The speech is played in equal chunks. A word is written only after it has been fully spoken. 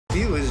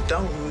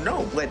don't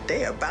know what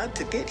they're about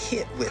to get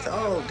hit with,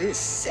 all this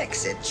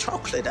sexy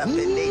chocolate up in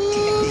their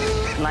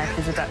teeth. Life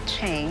is about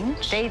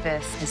change.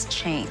 Davis has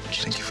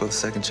changed. Thank you for the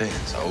second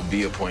chance. OB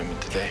appointment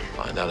today.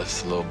 Find out if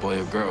it's a little boy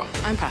or girl.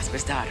 I'm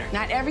Prosper's daughter.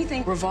 Not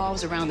everything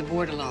revolves around the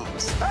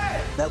Bordelons.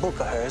 Hey! That look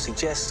of hers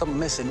suggests some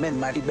missing men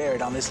might be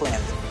buried on this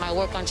land. My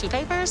work on 2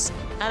 papers,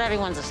 not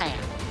everyone's a fan.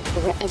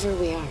 Wherever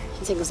we are,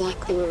 it's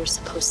exactly where we're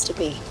supposed to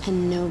be,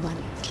 and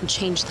nobody can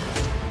change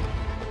that.